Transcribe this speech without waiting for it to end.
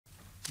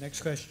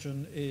Next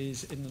question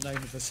is in the name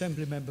of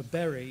Assembly Member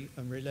Berry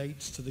and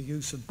relates to the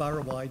use of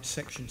borough-wide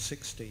Section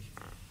 60.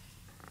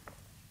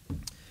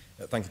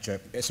 Thank you,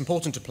 Chair. It's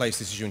important to place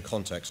this issue in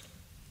context.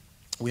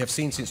 We have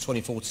seen since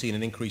 2014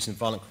 an increase in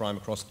violent crime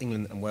across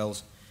England and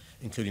Wales,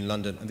 including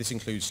London, and this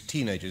includes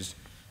teenagers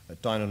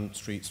dying on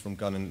streets from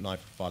gun and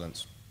knife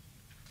violence.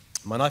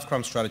 My knife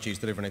crime strategy is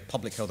delivering a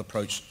public health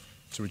approach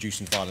to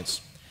reducing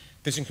violence.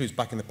 This includes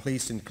backing the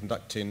police in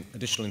conducting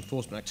additional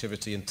enforcement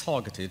activity and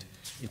targeted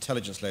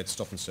intelligence-led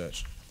stop and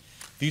search.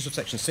 The use of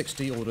Section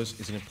 60 orders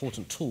is an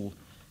important tool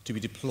to be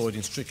deployed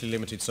in strictly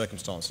limited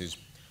circumstances,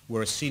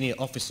 where a senior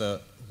officer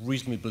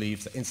reasonably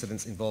believes that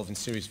incidents involving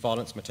serious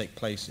violence may take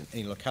place in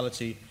any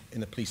locality in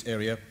the police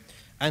area,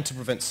 and to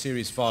prevent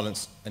serious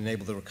violence and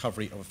enable the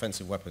recovery of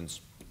offensive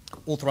weapons.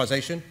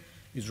 Authorisation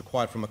is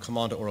required from a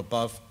commander or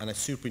above, and a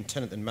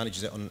superintendent then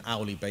manages it on an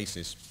hourly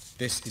basis.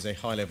 This is a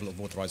high level of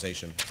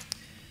authorisation.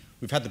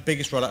 We've had the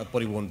biggest rollout of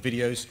body-worn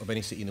videos of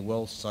any city in the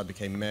world since I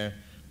became mayor.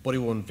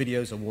 Body-worn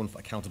videos are worn for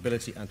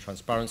accountability and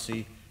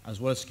transparency, as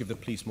well as to give the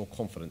police more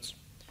confidence.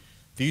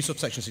 The use of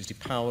Section 60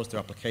 powers, their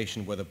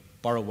application, whether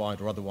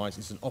borough-wide or otherwise,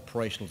 is an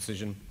operational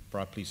decision for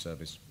our police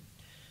service.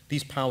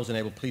 These powers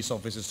enable police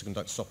officers to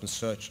conduct stop and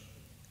search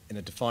in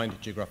a defined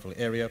geographical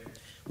area,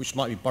 which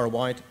might be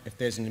borough-wide if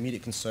there's an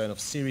immediate concern of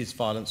serious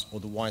violence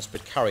or the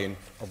widespread carrying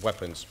of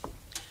weapons.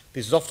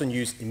 This is often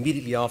used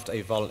immediately after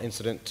a violent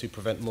incident to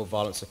prevent more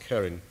violence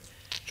occurring.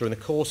 During the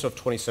course of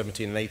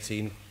 2017 and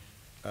 18,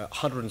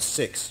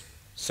 106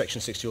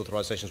 Section 60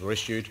 authorisations were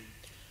issued.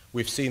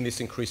 We've seen this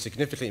increase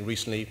significantly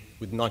recently,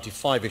 with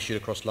 95 issued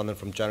across London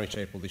from January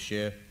to April this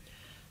year.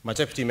 My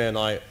Deputy Mayor and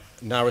I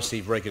now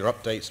receive regular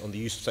updates on the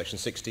use of Section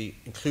 60,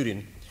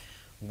 including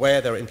where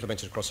they're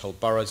implemented across whole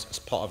boroughs, as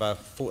part of our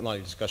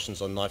fortnightly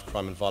discussions on knife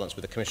crime and violence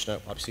with the Commissioner.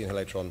 I'll be seeing her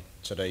later on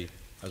today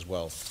as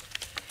well.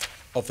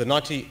 Of the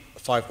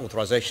 95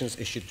 authorisations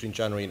issued between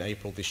January and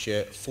April this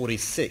year,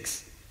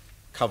 46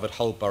 covered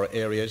whole borough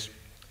areas.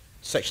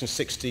 Section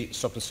 60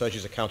 stop and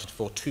searches accounted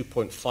for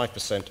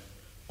 2.5%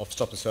 of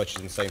stop and searches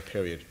in the same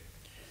period.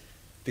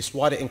 This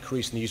wider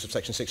increase in the use of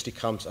Section 60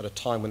 comes at a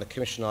time when the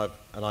Commissioner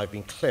and I have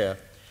been clear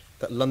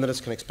that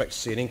Londoners can expect to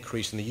see an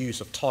increase in the use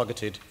of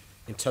targeted,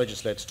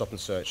 intelligence-led stop and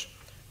search,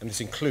 and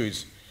this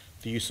includes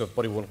the use of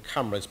body-worn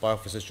cameras by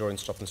officers during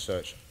stop and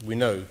search. We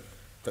know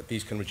that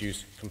these can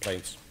reduce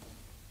complaints.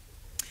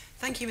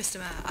 Thank you, Mr.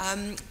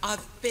 Mayor.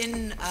 I've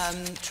been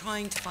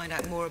trying to find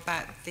out more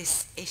about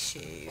this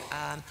issue.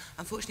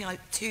 Unfortunately,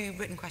 two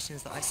written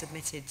questions that I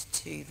submitted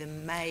to the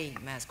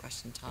Mayor's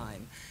Question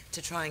Time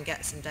to try and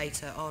get some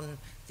data on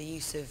the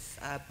use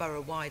of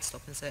borough-wide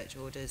stop and search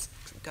orders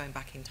going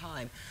back in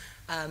time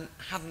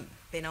haven't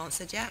been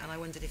answered yet, and I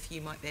wondered if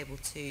you might be able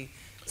to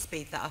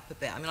speed that up a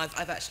bit. I mean,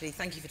 I've actually,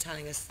 thank you for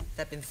telling us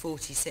there have been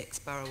 46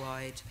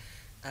 borough-wide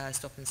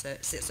stop and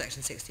search,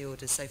 Section 60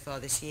 orders so far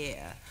this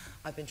year.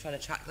 I've been trying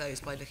to track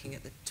those by looking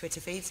at the Twitter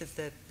feeds of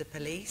the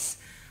police,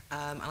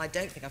 and I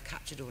don't think I've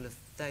captured all of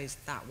those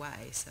that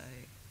way. So,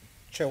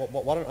 Chair,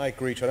 why don't I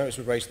agree to, I know it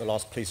was raised at the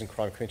last Police and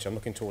Crime Committee, I'm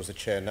looking towards the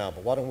Chair now,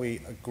 but why don't we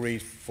agree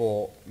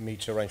for me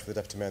to arrange for the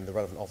Deputy Mayor and the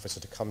relevant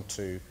officer to come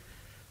to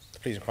the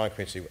Police and Crime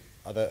Committee.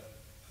 Other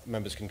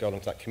members can go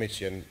along to that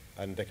committee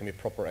and there can be a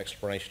proper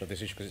explanation of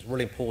this issue, because it's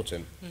really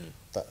important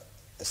that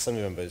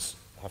Assembly members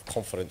have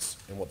confidence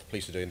in what the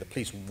police are doing. The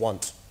police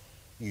want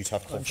you to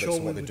have confidence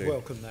in what they're doing.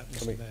 I'm sure we would welcome that,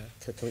 Mr.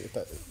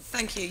 Mayor.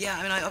 Thank you. Yeah,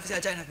 I mean, obviously I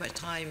don't have much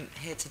time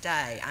here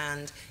today,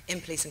 and in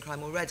Police and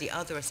Crime already,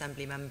 other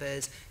Assembly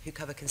members who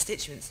cover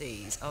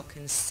constituencies are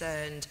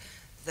concerned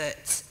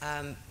that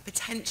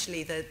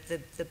potentially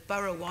the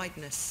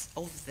borough-wideness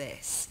of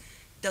this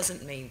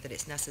doesn't mean that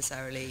it's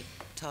necessarily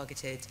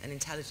targeted and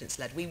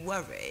intelligence-led. We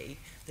worry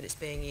that it's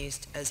being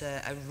used as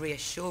a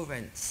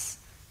reassurance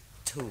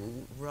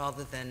tool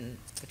rather than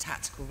for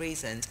tactical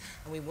reasons,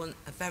 and we want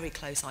a very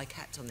close eye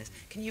kept on this.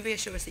 Can you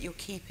reassure us that you're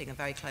keeping a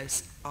very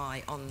close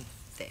eye on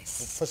this?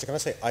 Well, firstly, can I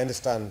say I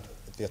understand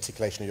the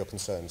articulation of your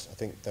concerns. I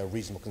think they're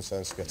reasonable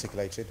concerns to be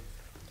articulated.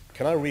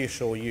 Can I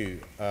reassure you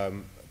that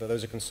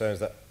those are concerns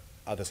that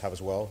others have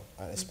as well,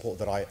 and it's important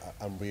that I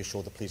am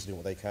reassured the police are doing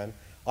what they can.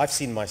 I've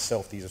seen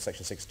myself the use of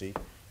Section 60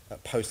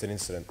 post an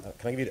incident.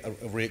 Can I give you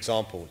a real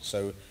example?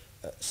 So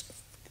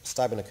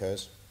stabbing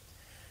occurs,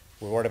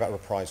 we're worried about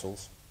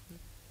reprisals.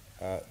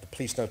 The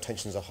police know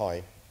tensions are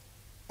high,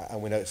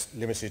 and we know it's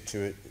limited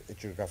to a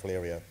geographical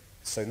area.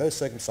 So in those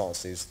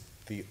circumstances,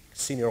 the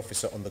senior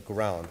officer on the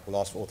ground will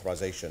ask for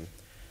authorisation,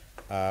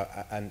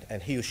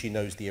 and he or she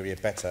knows the area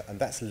better, and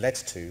that's led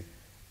to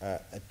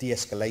a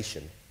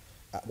de-escalation.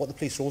 What the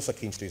police are also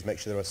keen to do is make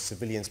sure there are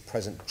civilians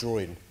present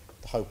during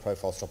the whole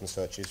profile stop and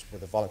searches, where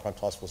the violent crime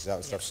task force is out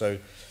and stuff. So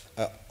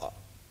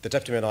the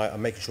Deputy Mayor and I are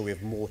making sure we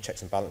have more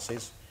checks and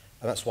balances,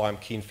 and that's why I'm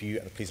keen for you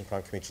at the Police and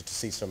Crime Committee to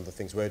see some of the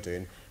things we're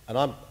doing. And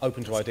I'm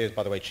open to ideas,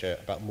 by the way, Chair,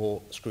 about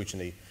more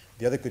scrutiny.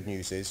 The other good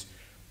news is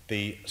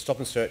the stop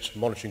and search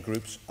monitoring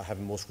groups are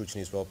having more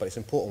scrutiny as well, but it's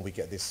important we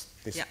get this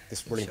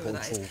really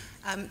important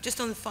tool. Just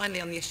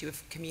finally on the issue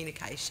of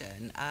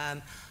communication,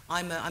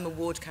 I'm a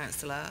ward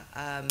councillor,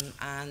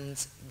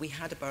 and we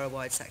had a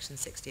borough-wide Section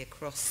 60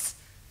 across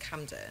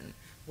Camden,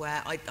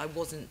 where I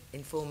wasn't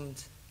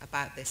informed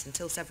about this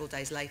until several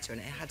days later,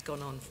 and it had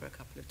gone on for a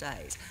couple of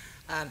days.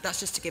 That's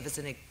just to give us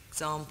an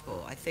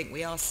example. I think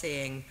we are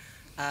seeing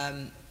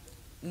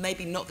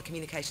maybe not the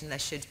communication there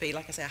should be.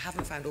 Like I say, I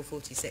haven't found all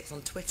 46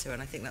 on Twitter,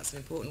 and I think that's an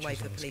important way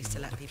for police to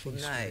let people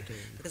know.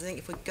 Because I think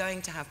if we're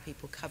going to have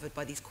people covered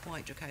by these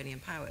quite draconian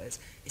powers,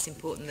 it's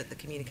important that the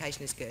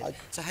communication is good.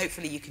 So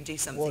hopefully you can do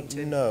something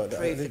to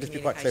improve the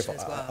communication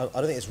as well. I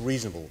don't think it's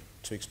reasonable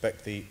to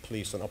expect the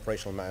police on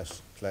operational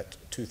matters to let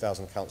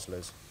 2,000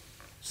 councillors,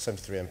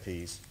 73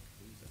 MPs,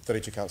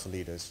 32 council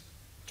leaders,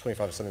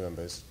 25 assembly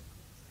members,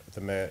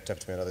 the mayor,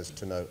 deputy mayor and others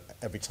to know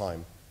every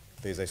time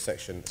there's a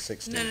section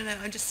 60. No,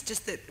 I'm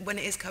just that when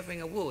it is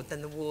covering a ward,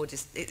 then the ward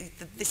is,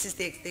 this is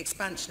the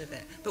expansion of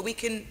it. But we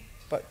can...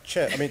 But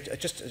Chair, I mean,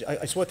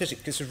 it's worth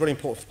this is really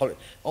important for public.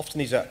 Often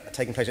these are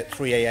taking place at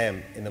 3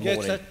 a.m. in the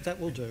morning. Yes, that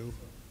will do.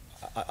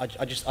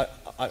 I just think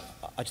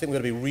we've got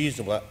to be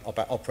reasonable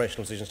about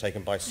operational decisions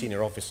taken by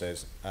senior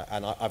officers,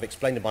 and I've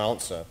explained in my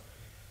answer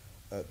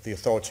the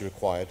authority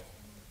required,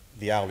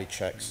 the hourly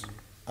checks,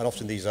 and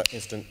often these are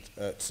instant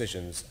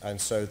decisions, and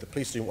so the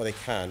police are doing what they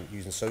can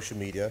using social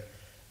media,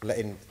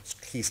 letting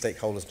key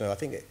stakeholders know. I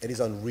think it is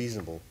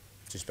unreasonable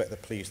to expect the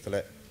police to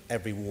let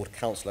every ward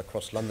councillor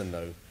across London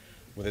know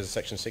when there's a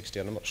section 60,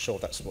 and I'm not sure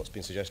that's what's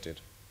been suggested.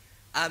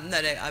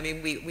 No, I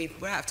mean,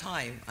 we're out of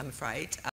time, I'm afraid.